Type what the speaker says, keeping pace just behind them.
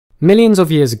Millions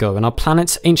of years ago in our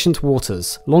planet's ancient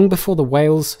waters, long before the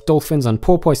whales, dolphins and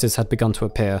porpoises had begun to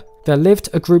appear, there lived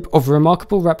a group of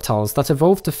remarkable reptiles that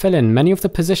evolved to fill in many of the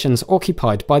positions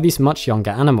occupied by these much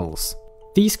younger animals.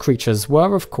 These creatures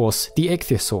were, of course, the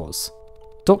Ichthyosaurs.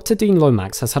 Dr. Dean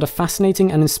Lomax has had a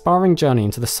fascinating and inspiring journey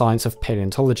into the science of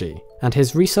paleontology, and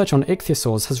his research on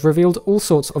Ichthyosaurs has revealed all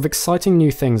sorts of exciting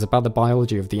new things about the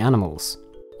biology of the animals.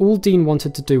 All Dean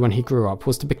wanted to do when he grew up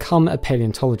was to become a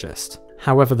paleontologist.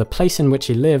 However, the place in which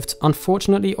he lived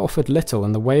unfortunately offered little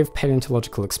in the way of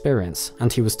paleontological experience,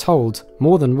 and he was told,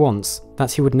 more than once,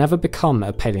 that he would never become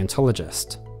a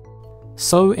paleontologist.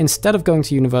 So, instead of going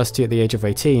to university at the age of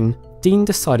 18, Dean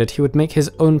decided he would make his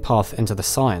own path into the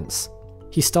science.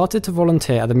 He started to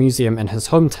volunteer at the museum in his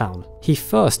hometown. He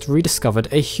first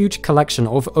rediscovered a huge collection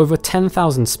of over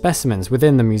 10,000 specimens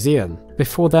within the museum,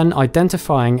 before then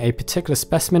identifying a particular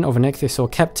specimen of an ichthyosaur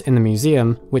kept in the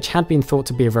museum, which had been thought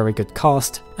to be a very good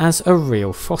cast, as a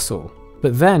real fossil.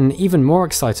 But then, even more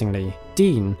excitingly,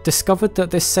 Dean discovered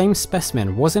that this same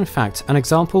specimen was in fact an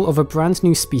example of a brand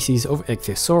new species of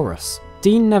Ichthyosaurus.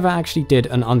 Dean never actually did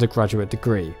an undergraduate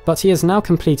degree, but he has now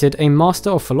completed a Master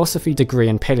of Philosophy degree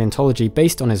in paleontology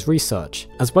based on his research,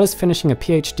 as well as finishing a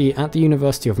PhD at the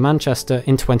University of Manchester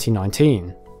in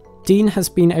 2019. Dean has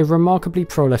been a remarkably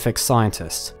prolific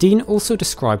scientist. Dean also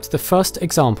described the first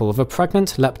example of a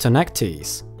pregnant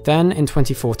leptonectes. Then, in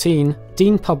 2014,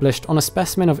 Dean published on a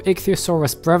specimen of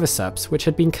Ichthyosaurus breviceps which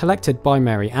had been collected by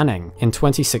Mary Anning. In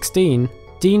 2016,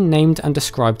 Dean named and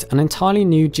described an entirely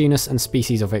new genus and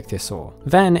species of ichthyosaur.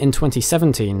 Then, in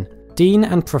 2017, Dean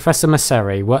and Professor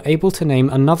Masseri were able to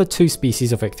name another 2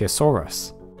 species of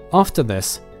Ichthyosaurus. After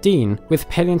this, Dean, with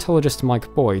paleontologist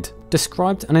Mike Boyd,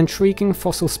 described an intriguing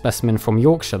fossil specimen from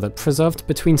Yorkshire that preserved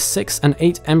between 6 and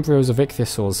 8 embryos of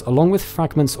ichthyosaurs along with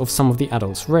fragments of some of the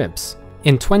adults' ribs.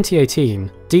 In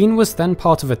 2018, Dean was then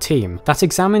part of a team that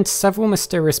examined several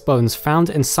mysterious bones found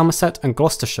in Somerset and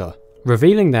Gloucestershire,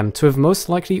 revealing them to have most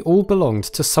likely all belonged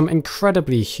to some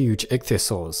incredibly huge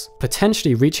ichthyosaurs,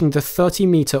 potentially reaching the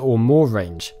 30-metre or more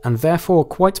range, and therefore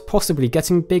quite possibly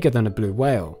getting bigger than a blue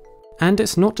whale. And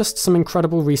it's not just some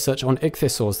incredible research on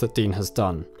ichthyosaurs that Dean has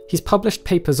done. He's published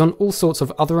papers on all sorts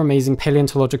of other amazing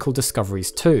paleontological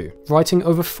discoveries too, writing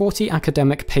over 40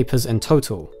 academic papers in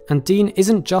total. And Dean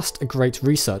isn't just a great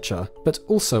researcher, but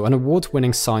also an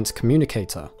award-winning science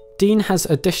communicator. Dean has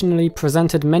additionally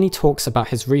presented many talks about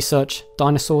his research,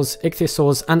 dinosaurs,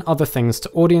 ichthyosaurs and other things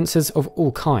to audiences of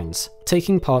all kinds,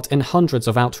 taking part in hundreds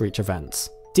of outreach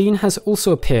events. Dean has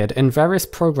also appeared in various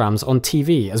programs on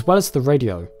TV as well as the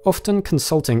radio, often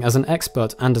consulting as an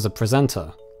expert and as a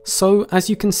presenter. So, as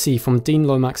you can see from Dean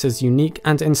Lomax's unique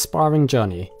and inspiring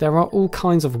journey, there are all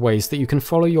kinds of ways that you can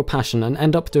follow your passion and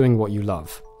end up doing what you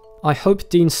love. I hope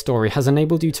Dean's story has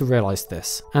enabled you to realise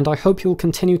this, and I hope you'll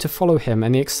continue to follow him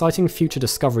and the exciting future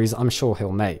discoveries I'm sure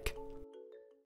he'll make.